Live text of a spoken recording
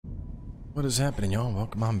What is happening, y'all?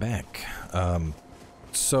 Welcome on back.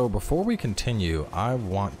 So before we continue, I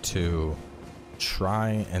want to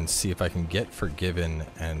try and see if I can get forgiven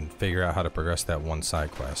and figure out how to progress that one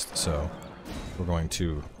side quest. So we're going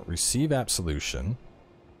to receive absolution.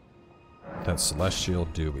 That celestial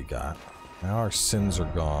dew we got. Now our sins are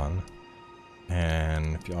gone.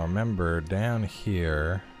 And if y'all remember, down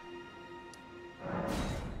here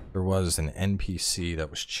there was an NPC that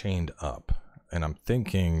was chained up. And I'm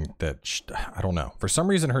thinking that, I don't know, for some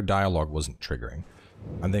reason her dialogue wasn't triggering.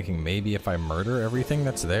 I'm thinking maybe if I murder everything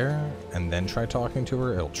that's there and then try talking to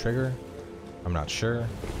her, it'll trigger. I'm not sure.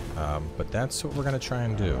 But that's what we're going to try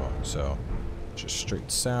and do. So, just straight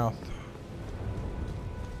south.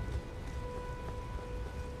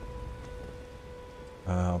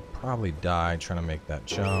 I'll probably die trying to make that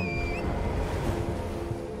jump.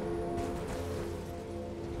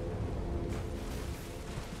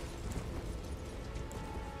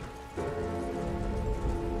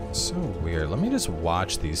 So weird. Let me just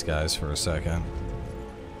watch these guys for a second.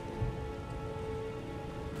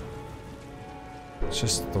 It's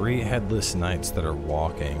just 3 headless knights that are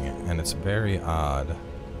walking, and it's very odd.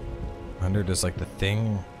 I wonder, does like the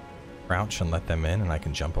thing crouch and let them in and I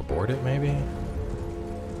can jump aboard it maybe?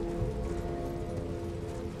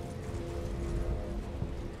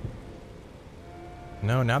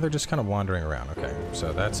 No, now they're just kind of wandering around. Okay,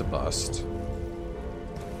 so that's a bust.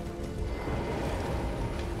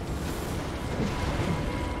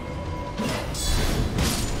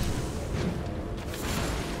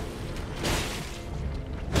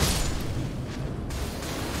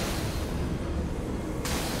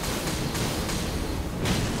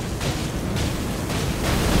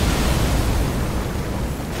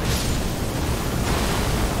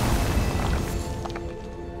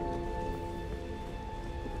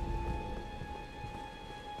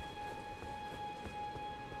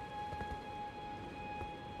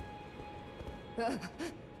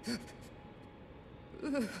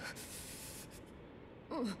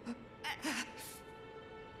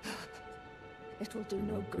 It will do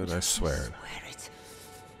no good. Good, I swear it.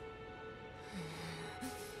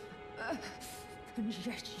 And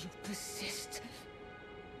yet you persist.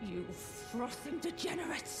 You frothing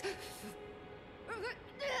degenerates.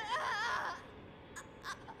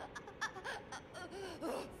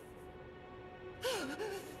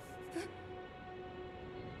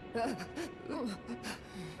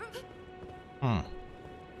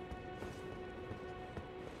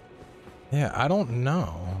 Yeah, I don't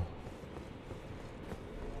know.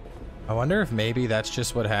 I wonder if maybe that's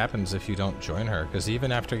just what happens if you don't join her, because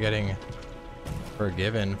even after getting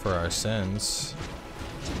forgiven for our sins...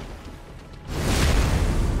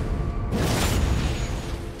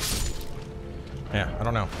 Yeah, I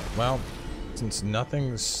don't know. Well, since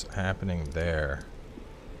nothing's happening there,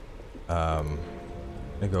 I'm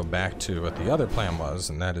gonna go back to what the other plan was,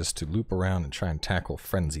 and that is to loop around and try and tackle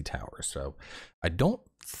Frenzy Tower. So, I don't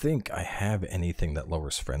think I have anything that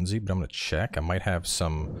lowers Frenzy, but I'm gonna check. I might have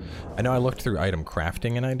some... I know I looked through item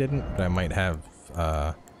crafting and I didn't, but I might have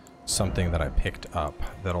something that I picked up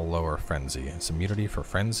that'll lower Frenzy. It's immunity for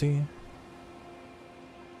Frenzy.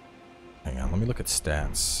 Hang on, let me look at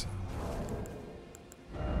stats.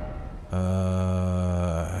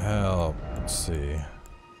 Help. Let's see.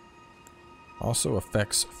 Also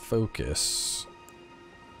affects focus,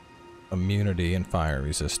 immunity and fire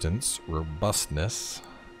resistance, robustness,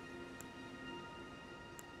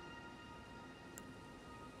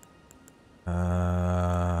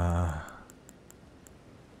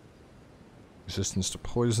 resistance to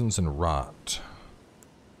poisons and rot.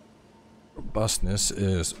 Robustness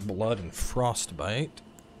is blood and frostbite.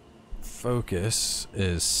 Focus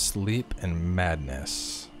is sleep and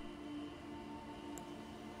madness.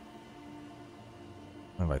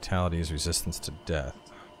 My vitality is resistance to death.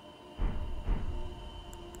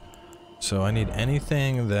 So I need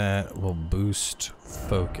anything that will boost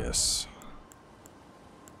focus.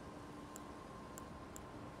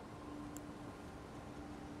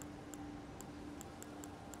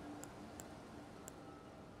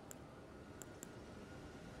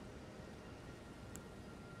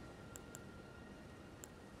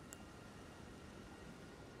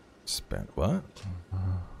 Spent what?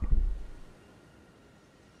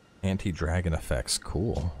 Anti-dragon effects,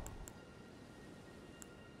 cool.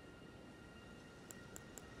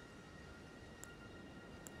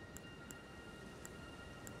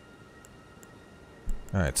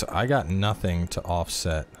 Alright, so I got nothing to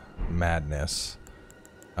offset madness.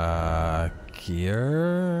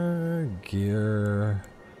 Gear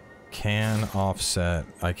can offset.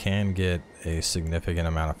 I can get a significant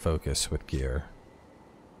amount of focus with gear.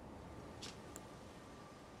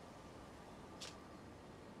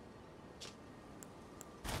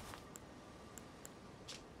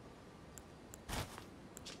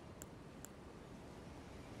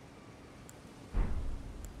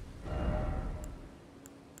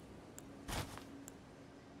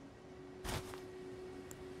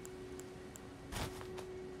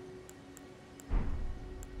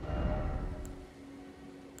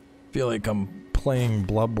 feel like I'm playing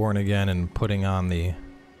Bloodborne again and putting on the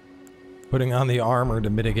armor to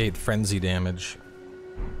mitigate frenzy damage.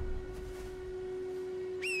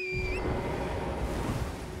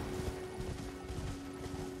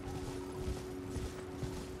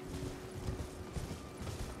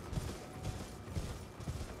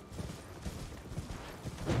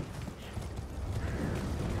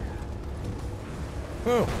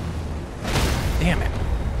 Oh, damn it.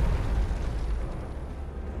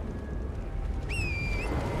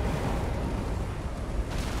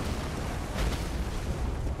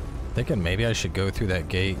 Thinking maybe I should go through that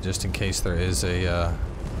gate just in case there is a,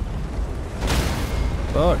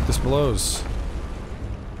 Fuck, this blows.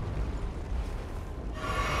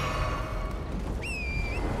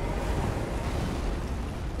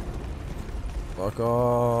 Fuck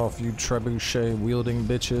off, you trebuchet-wielding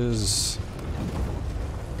bitches.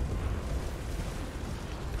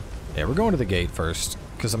 Yeah, we're going to the gate first,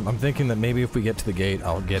 because I'm thinking that maybe if we get to the gate,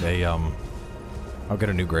 I'll get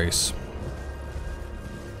a new grace.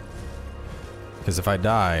 Because if I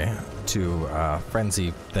die to frenzy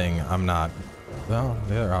thing, I'm not. Well,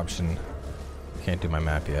 the other option, can't do my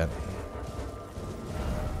map yet.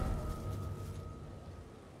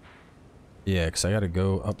 Yeah, because I got to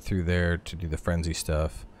go up through there to do the frenzy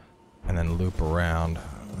stuff, and then loop around.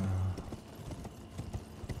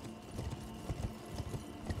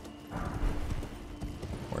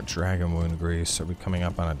 Or dragon wound grease. Are we coming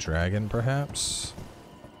up on a dragon, perhaps?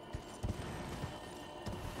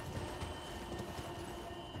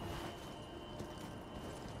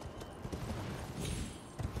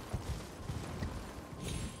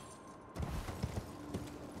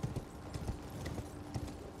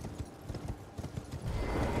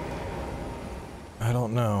 I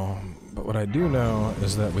don't know, but what I do know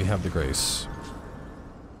is that we have the grace.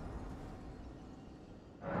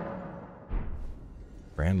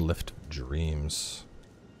 Grand Lift of Dreams.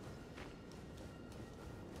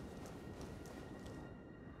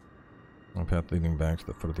 One path leading back to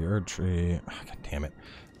the foot of the Erd Tree. Oh, God damn it.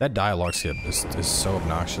 That dialogue skip is so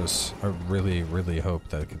obnoxious. I really, really hope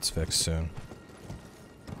that it gets fixed soon.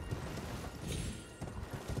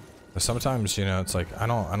 But sometimes, you know, it's like I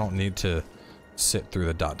don't need to sit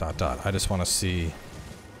through the ... I just want to see.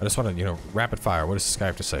 I just want to, you know, rapid fire. What does this guy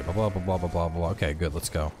have to say? Blah blah blah blah blah blah blah. Okay, good. Let's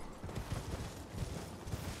go.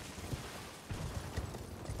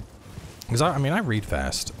 Because I mean, I read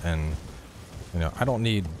fast, and you know, I don't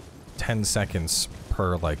need 10 seconds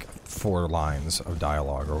per like 4 lines of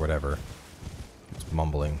dialogue or whatever. It's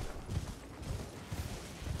mumbling.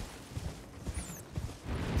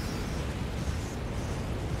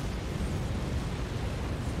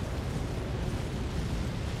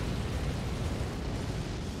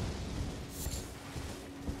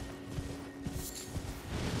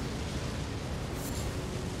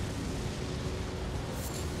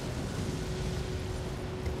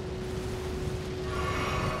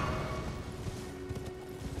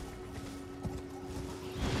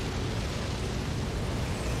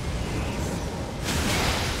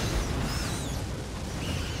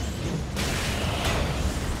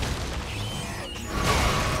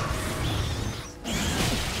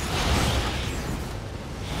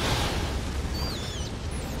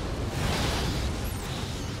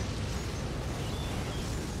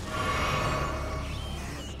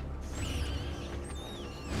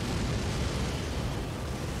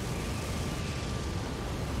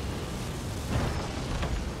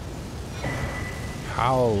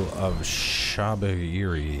 Howl of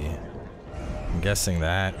Shabagiri. I'm guessing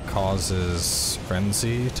that causes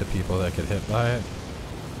frenzy to people that get hit by it.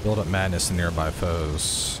 Build up madness in nearby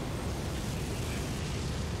foes.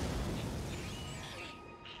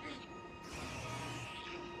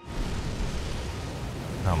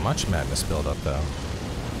 How much madness build up though?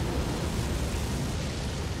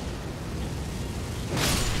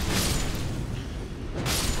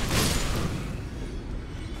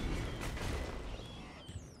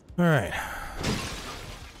 Alright.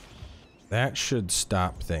 That should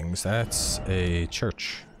stop things. That's a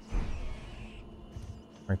church.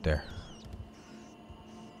 Right there.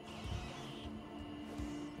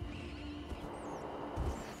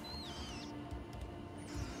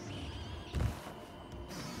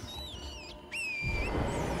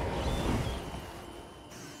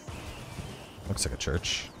 Looks like a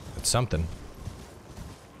church. It's something.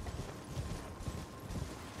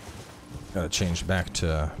 Gotta change back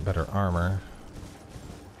to better armor.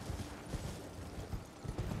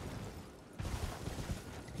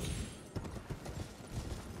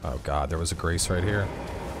 Oh god, there was a grace right here.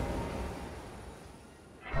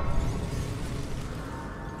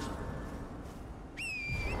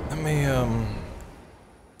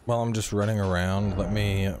 While I'm just running around, let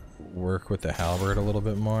me work with the halberd a little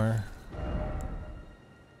bit more.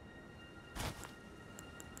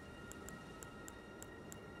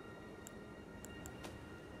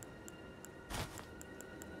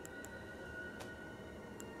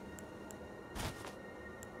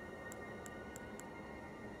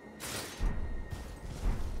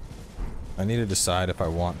 I need to decide if I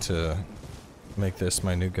want to make this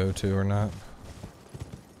my new go-to or not.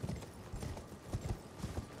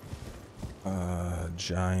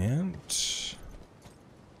 Giant.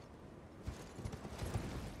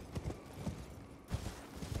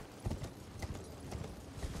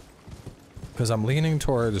 Because I'm leaning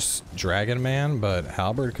towards Dragon Man, but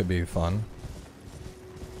halberd could be fun.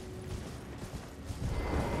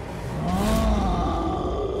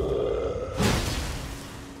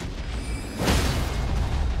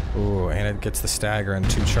 Ooh, and it gets the stagger and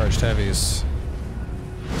 2 charged heavies.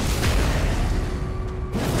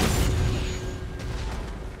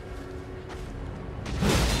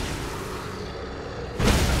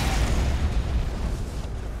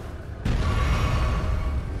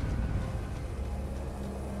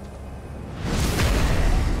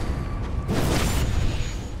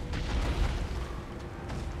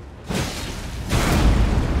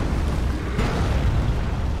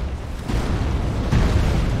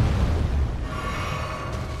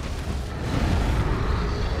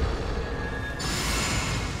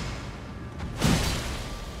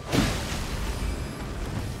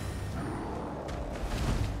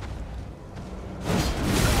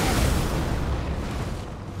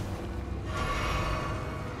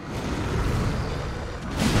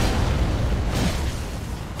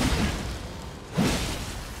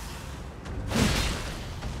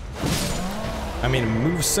 I mean,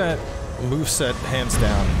 moveset hands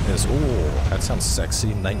down is, ooh, that sounds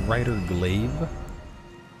sexy. Knight Rider Glaive.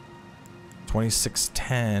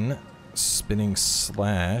 2610 spinning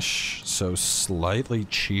slash, so slightly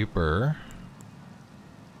cheaper.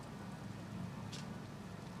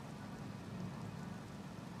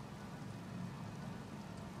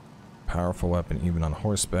 Powerful weapon even on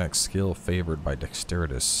horseback, skill favored by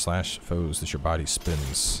dexterity. Slash foes as your body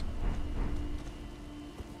spins.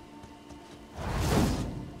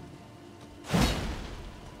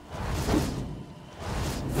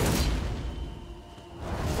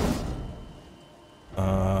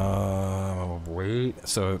 Weight,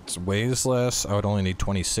 so it weighs less. I would only need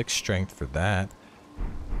 26 strength for that.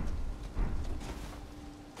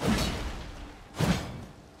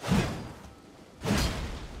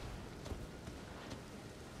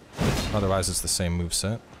 Otherwise, it's the same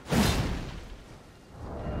moveset.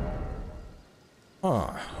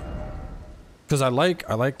 Huh. Because I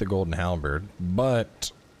like the golden halberd,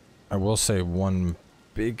 but I will say one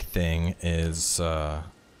big thing is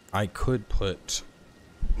I could put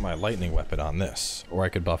my lightning weapon on this, or I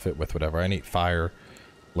could buff it with whatever. I need fire,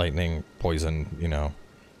 lightning, poison, you know.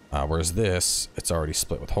 Whereas this, it's already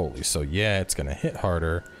split with holy, so yeah, it's gonna hit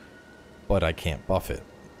harder, but I can't buff it.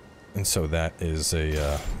 And so that is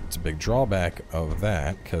it's a big drawback of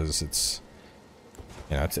that, because it's,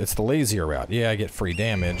 you know, it's the lazier route. Yeah, I get free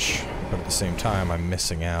damage, but at the same time, I'm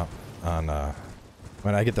missing out on,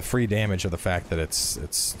 when I get the free damage of the fact that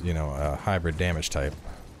it's you know, a hybrid damage type.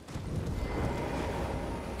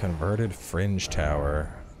 Converted Fringe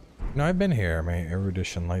Tower. No, I've been here. May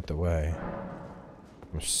erudition light the way.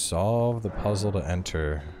 Solve the puzzle to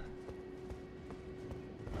enter.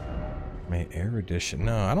 May erudition.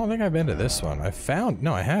 No, I don't think I've been to this one. I've found.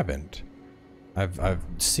 No, I haven't. I've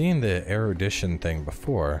seen the erudition thing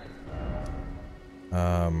before.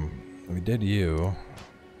 We did you.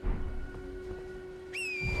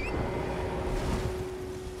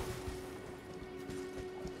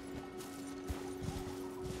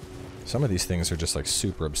 Some of these things are just like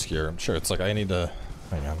super obscure. I'm sure it's like I need to,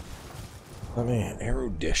 hang on. Let me,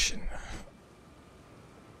 erudition.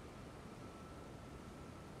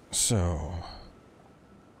 So,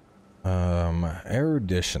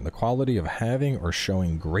 erudition, the quality of having or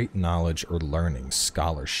showing great knowledge or learning,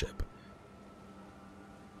 scholarship.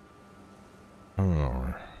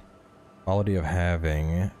 Quality of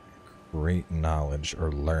having great knowledge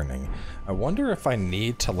or learning. I wonder if I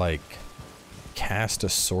need to like cast a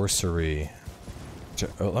sorcery to,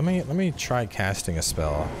 oh, let me try casting a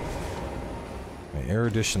spell.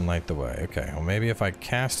 Erudition light the way. Okay, well maybe if I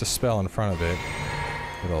cast a spell in front of it,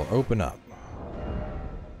 it'll open up.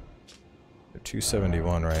 They're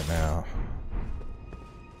 271 right now.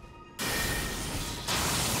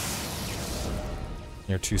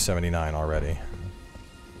 You're 279 already.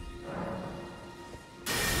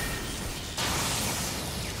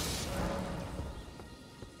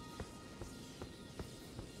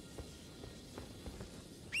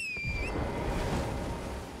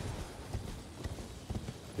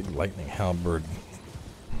 Big lightning halberd.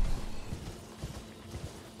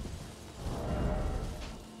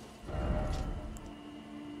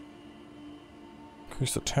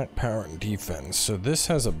 Increase attack power and defense. So this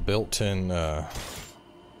has a built-in, so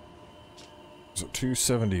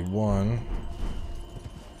 271.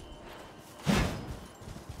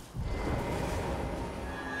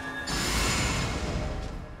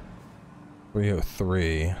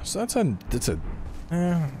 .303. So that's a,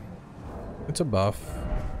 it's a buff.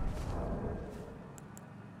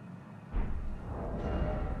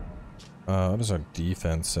 What is our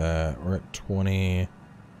defense at? We're at 20,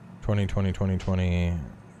 20, 20, 20, 20.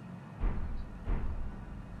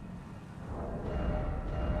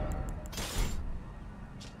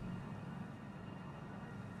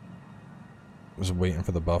 Just waiting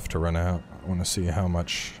for the buff to run out. I want to see how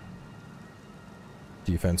much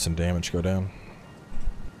defense and damage go down.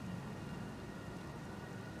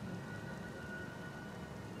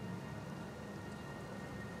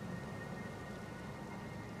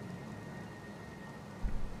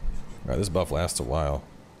 Alright, this buff lasts a while.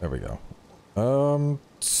 There we go.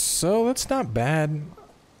 So that's not bad.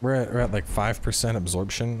 We're at like 5%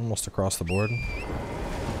 absorption almost across the board.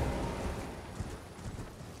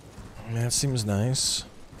 That seems nice.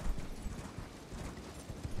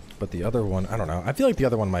 But the other one, I don't know. I feel like the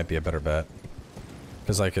other one might be a better bet.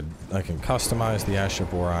 Because I can customize the Ash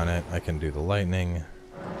of War on it. I can do the lightning.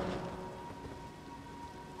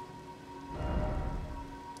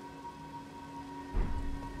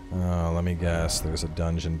 Oh, let me guess. There's a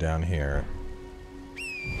dungeon down here.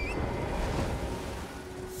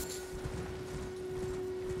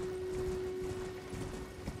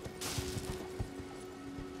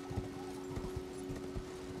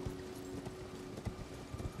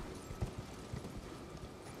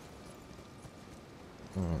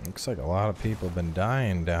 Looks like a lot of people have been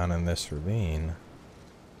dying down in this ravine.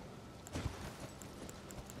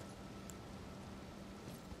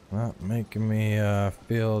 Not making me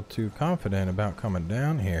feel too confident about coming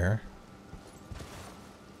down here.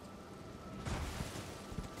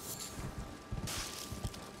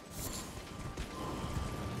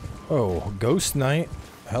 Oh, Ghost Knight.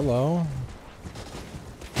 Hello.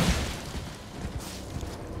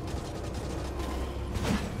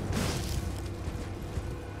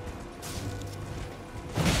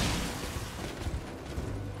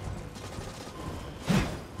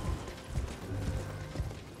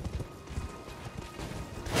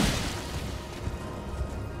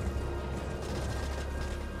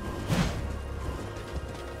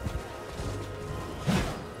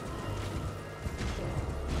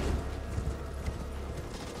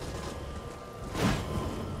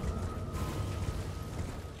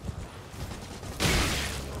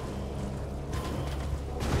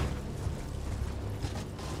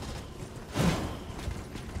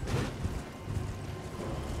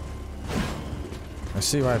 I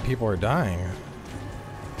see why people are dying.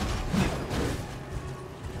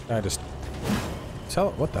 I just tell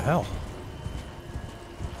it, what the hell?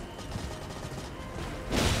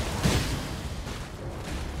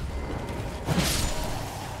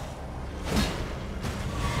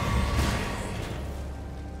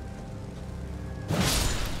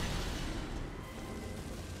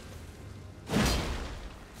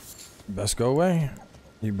 You best go away.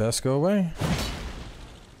 You best go away.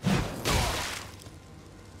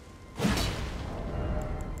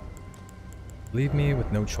 Leave me with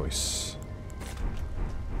no choice.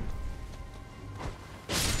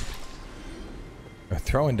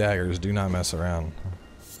 Throwing daggers, do not mess around.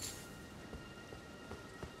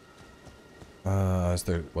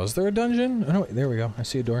 Was there a dungeon? Oh no, there we go. I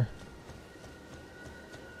see a door.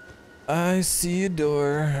 I see a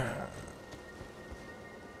door.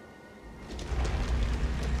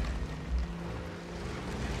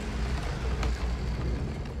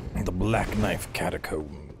 The Black Knife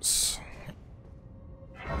Catacombs.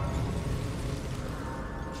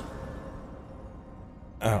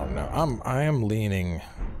 I don't know. I'm leaning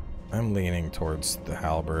towards the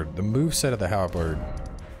halberd. The moveset of the halberd.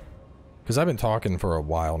 Because I've been talking for a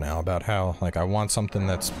while now about how, like, I want something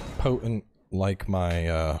that's potent like my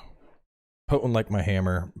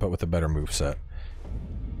hammer, but with a better moveset.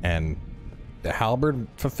 And the halberd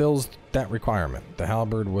fulfills that requirement. The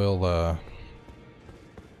halberd will,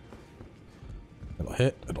 it'll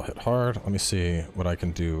hit hard. Let me see what I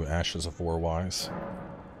can do Ashes of War wise.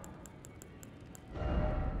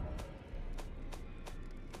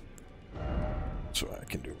 So I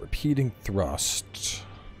can do repeating thrust,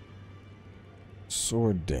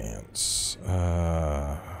 sword dance,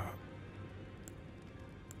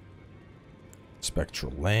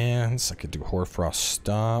 Spectral Lance. I could do Hoarfrost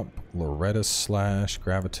Stomp, Loretta Slash,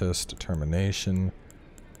 Gravitas, Determination,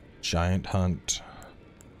 Giant Hunt.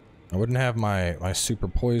 I wouldn't have my Super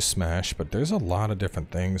Poise Smash, but there's a lot of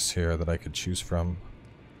different things here that I could choose from.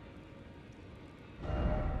 Oh,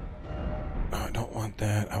 I don't want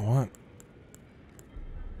that. I want...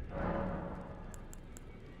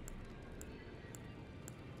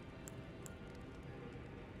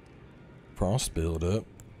 Frost Buildup.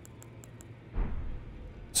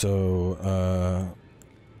 So, I'm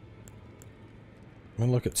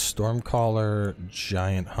gonna look at Stormcaller,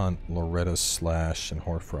 Giant Hunt, Loretta Slash, and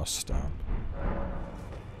Hoarfrost Stomp.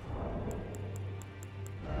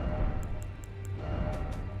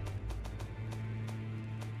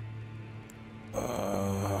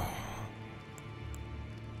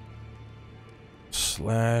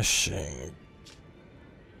 Slashing.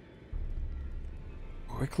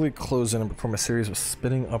 Quickly close in and perform a series of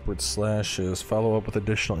spinning upward slashes. Follow up with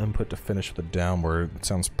additional input to finish with a downward. That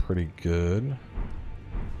sounds pretty good.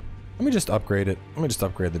 Let me just upgrade it. Let me just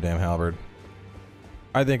upgrade the damn halberd.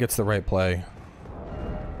 I think it's the right play.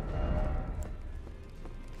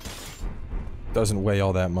 Doesn't weigh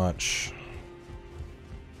all that much.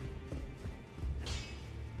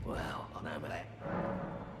 Well, on that.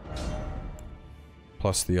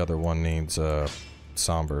 Plus the other one needs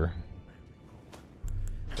somber.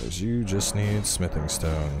 Because you just need smithing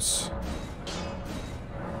stones.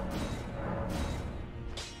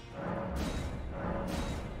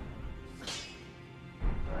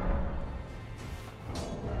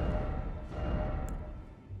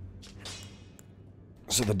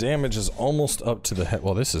 So the damage is almost up to the head.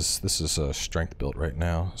 Well, this is a strength build right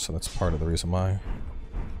now, so that's part of the reason why.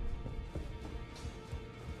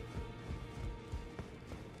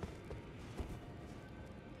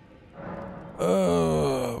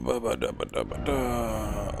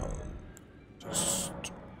 Just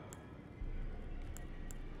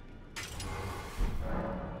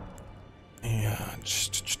yeah.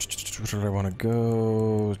 Where did I want to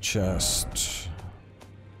go? Chest.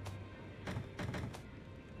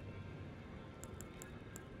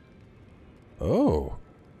 Oh,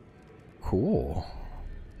 cool.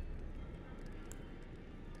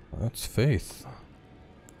 That's faith.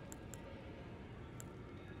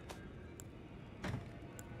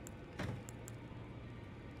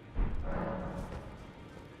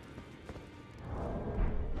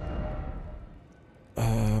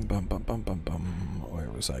 Where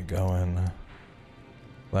was I going?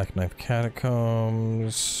 Black Knife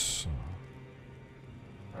Catacombs.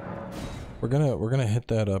 We're gonna hit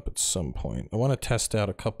that up at some point. I want to test out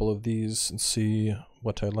a couple of these and see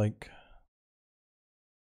what I like.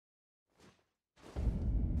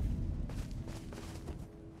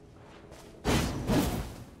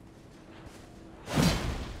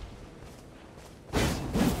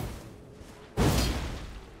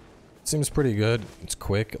 Seems pretty good. It's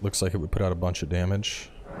quick. It looks like it would put out a bunch of damage.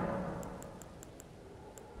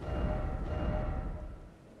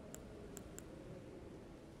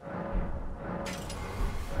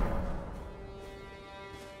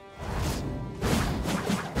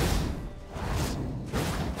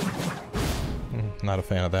 Not a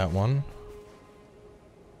fan of that one.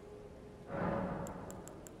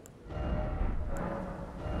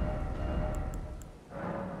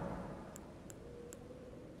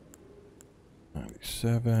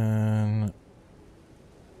 $97.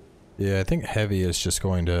 Yeah, I think heavy is just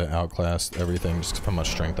going to outclass everything just how much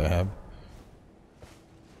strength I have.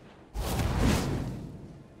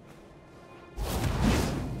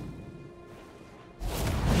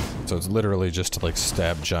 So it's literally just to like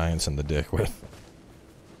stab giants in the dick with.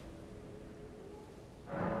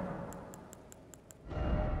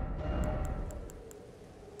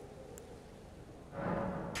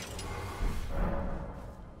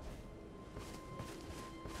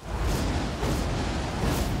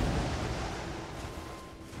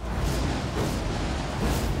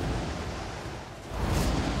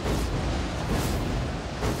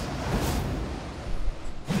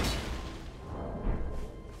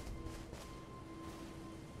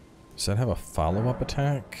 Does that have a follow-up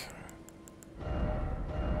attack?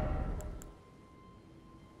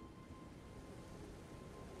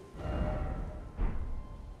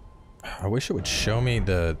 I wish it would show me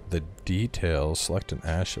the details. Select an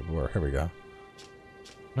ash of war. Here we go.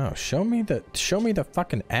 No, show me the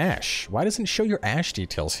fucking ash. Why doesn't it show your ash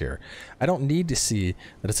details here? I don't need to see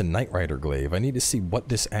that it's a Knight Rider glaive. I need to see what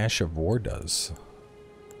this ash of war does.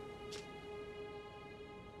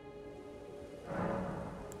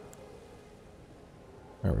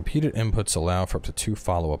 Alright, repeated inputs allow for up to 2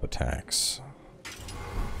 follow-up attacks.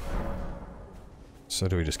 So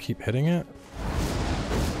do we just keep hitting it?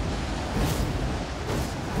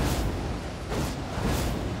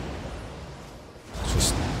 It's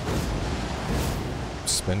just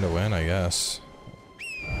spin to win, I guess.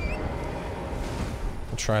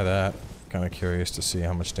 We'll try that. Kind of curious to see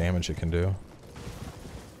how much damage it can do.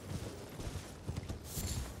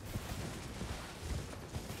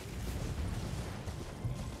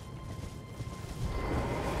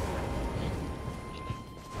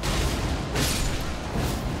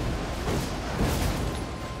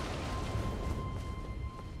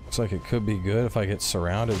 Looks like it could be good if I get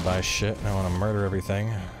surrounded by shit and I want to murder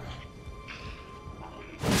everything.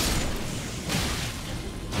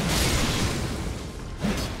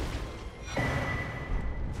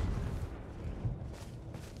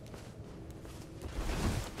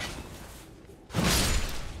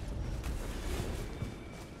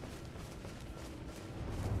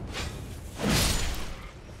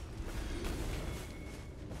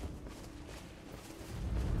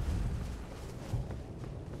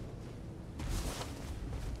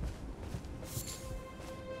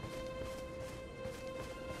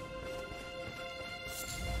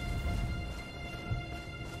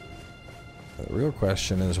 The real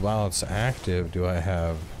question is, while it's active, do I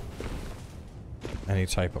have any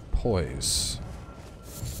type of poise?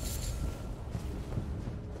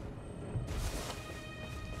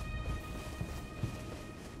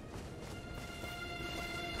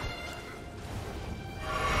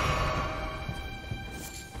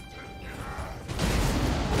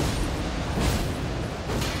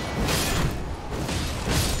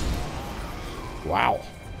 Wow.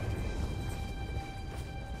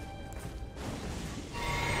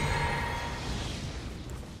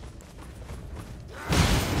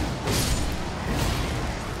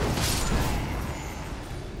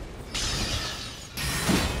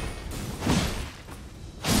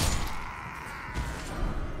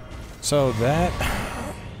 So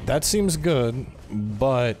that seems good,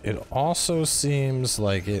 but it also seems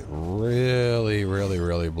like it really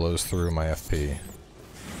blows through my FP.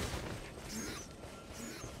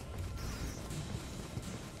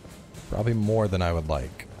 Probably more than I would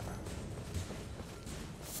like.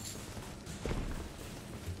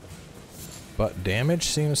 But damage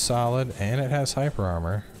seems solid, and it has hyper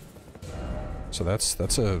armor. So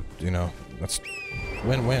that's a, you know, that's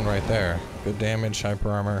win-win right there. Good damage, hyper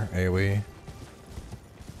armor, AoE.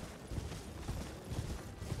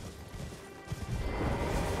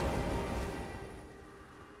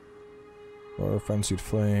 Or frenzied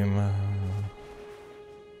flame.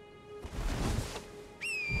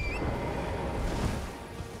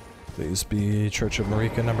 Please be Church of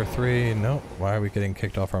Marika number 3. Nope. Why are we getting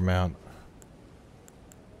kicked off our mount?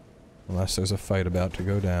 Unless there's a fight about to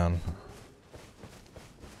go down.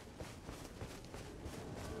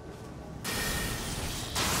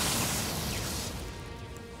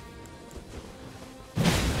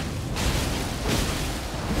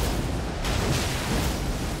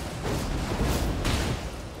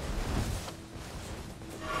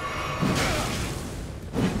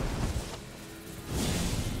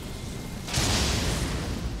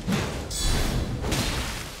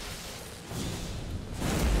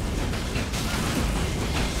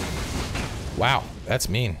 Wow, that's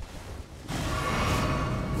mean.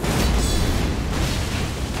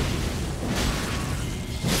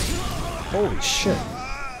 Holy shit.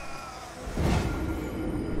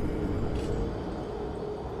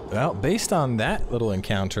 Well, based on that little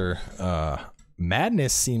encounter,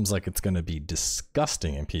 Madness seems like it's going to be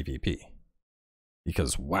disgusting in PvP.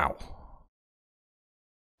 Because, wow.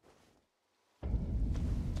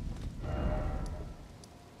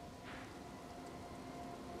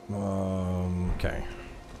 Okay.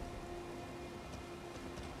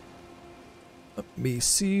 Let me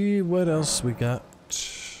see what else we got.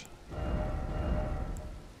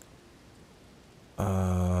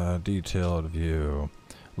 Detailed view.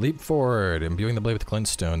 Leap forward, imbuing the blade with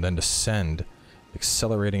glintstone, then descend,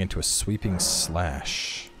 accelerating into a sweeping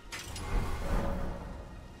slash.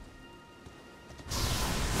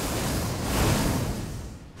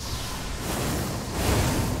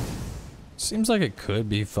 Seems like it could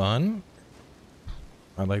be fun.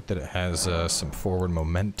 I like that it has some forward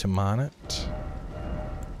momentum on it.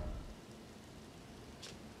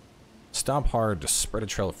 Stomp hard to spread a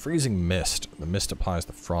trail of freezing mist. The mist applies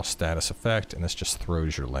the frost status effect, and this just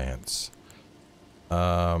throws your lance.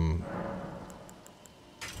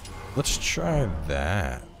 Let's try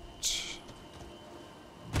that.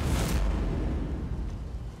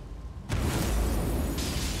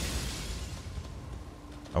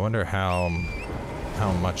 I wonder how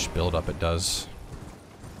much build-up it does.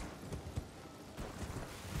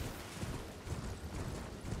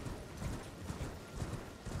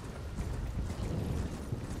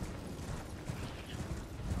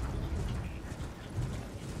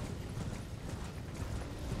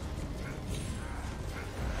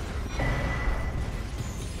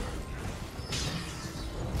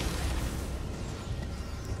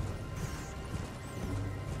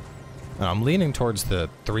 I'm leaning towards the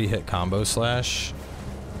 3-hit combo slash.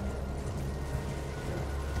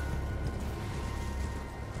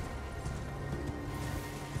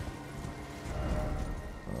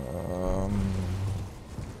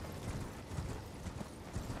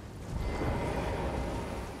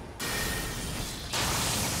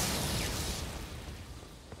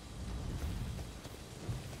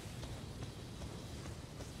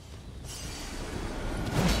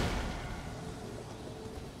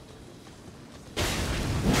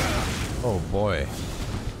 Oh boy.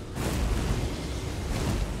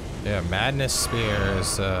 Yeah, Madness Spear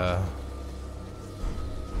is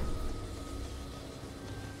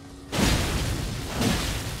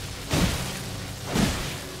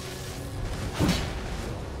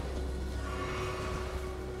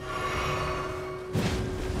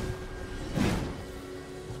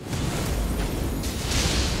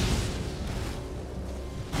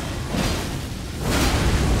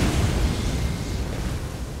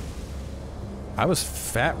I was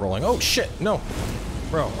fat rolling. Oh shit, no.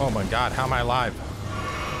 Bro, oh my god, how am I alive?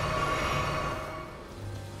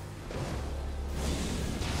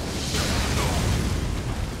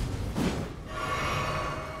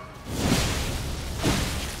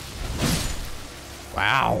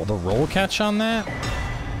 Wow, the roll catch on that?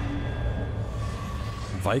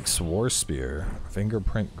 Vike's War Spear,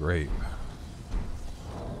 Fingerprint Grape.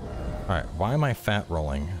 Alright, why am I fat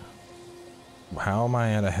rolling? How am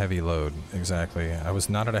I at a heavy load? Exactly. I was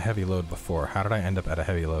not at a heavy load before. How did I end up at a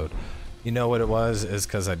heavy load? You know what it was? Is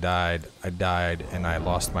because I died. I died and I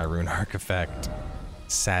lost my rune artifact.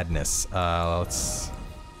 Sadness. Let's...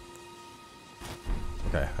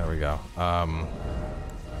 Okay, there we go.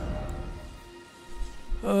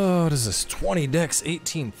 Oh, what is this? 20 dex,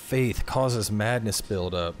 18 faith. Causes madness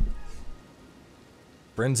build up.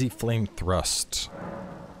 Frenzy Flame Thrust.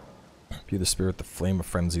 View the spirit, the flame of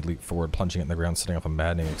frenzy leap forward, plunging it in the ground, setting off a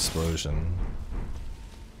maddening explosion.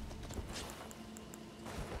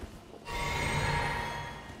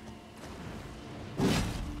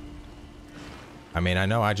 I mean, I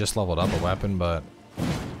know I just leveled up a weapon, but...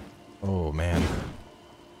 Oh, man.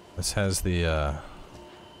 This has the,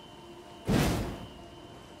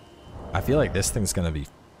 I feel like this thing's gonna be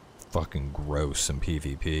fucking gross in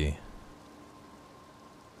PvP.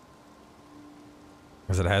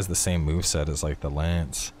 Because it has the same moveset as, like, the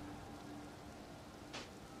Lance.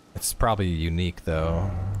 It's probably unique,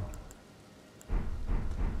 though.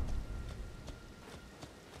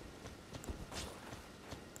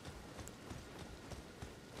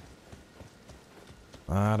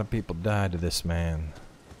 A lot of people died to this man.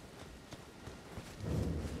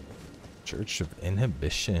 Church of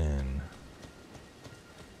Inhibition.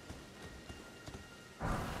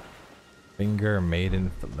 Finger, maiden,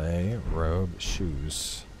 fillet, robe,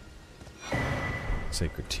 shoes.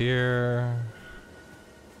 Sacred tear.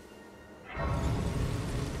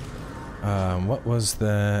 What was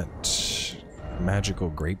that magical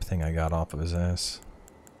grape thing I got off of his ass?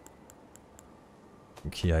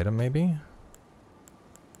 Key item, maybe?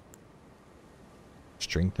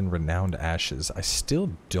 Strengthen renowned ashes. I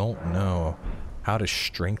still don't know how to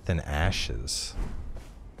strengthen ashes.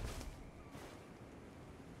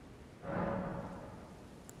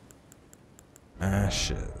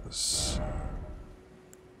 Ashes.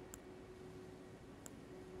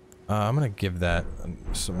 I'm gonna give that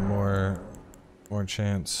some more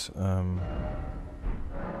chance.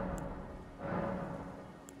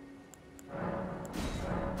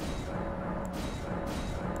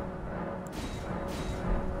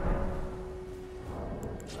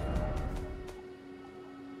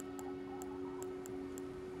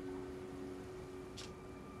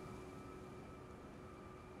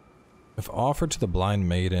 If offered to the blind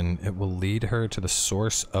maiden, it will lead her to the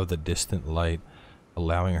source of the distant light,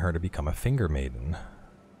 allowing her to become a finger maiden.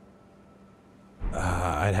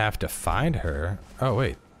 I'd have to find her. Oh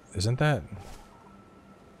wait, isn't that?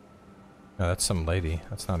 No, that's some lady.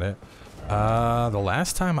 That's not it. The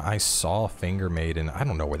last time I saw Finger Maiden, I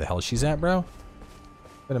don't know where the hell she's at, bro.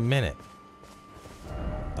 It's been a minute.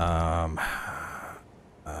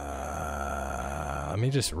 Let me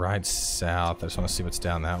just ride south. I just want to see what's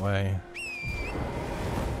down that way.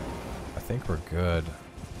 I think we're good.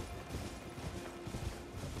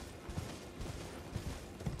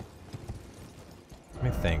 Let me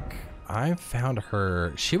think. I found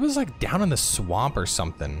her. She was like down in the swamp or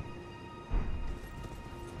something.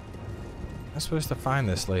 I'm supposed to find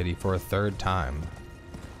this lady for a third time.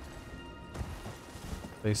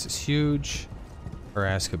 Place is huge. Her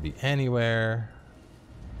ass could be anywhere.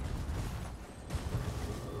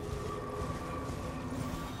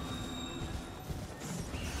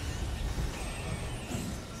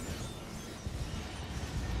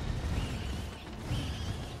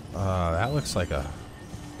 That looks like a...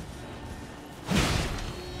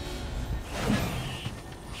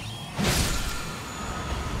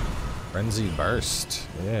 Frenzy Burst.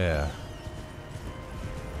 Yeah.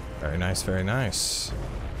 Very nice, very nice.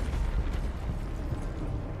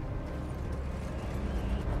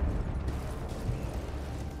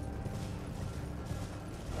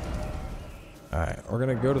 Alright, we're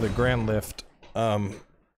gonna go to the Grand Lift.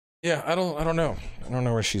 Yeah, I don't know. I don't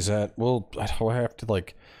know where she's at. I'll have to,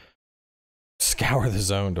 like, scour the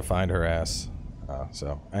zone to find her ass.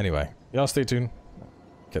 So, anyway, y'all stay tuned.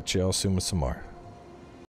 Catch y'all soon with some more.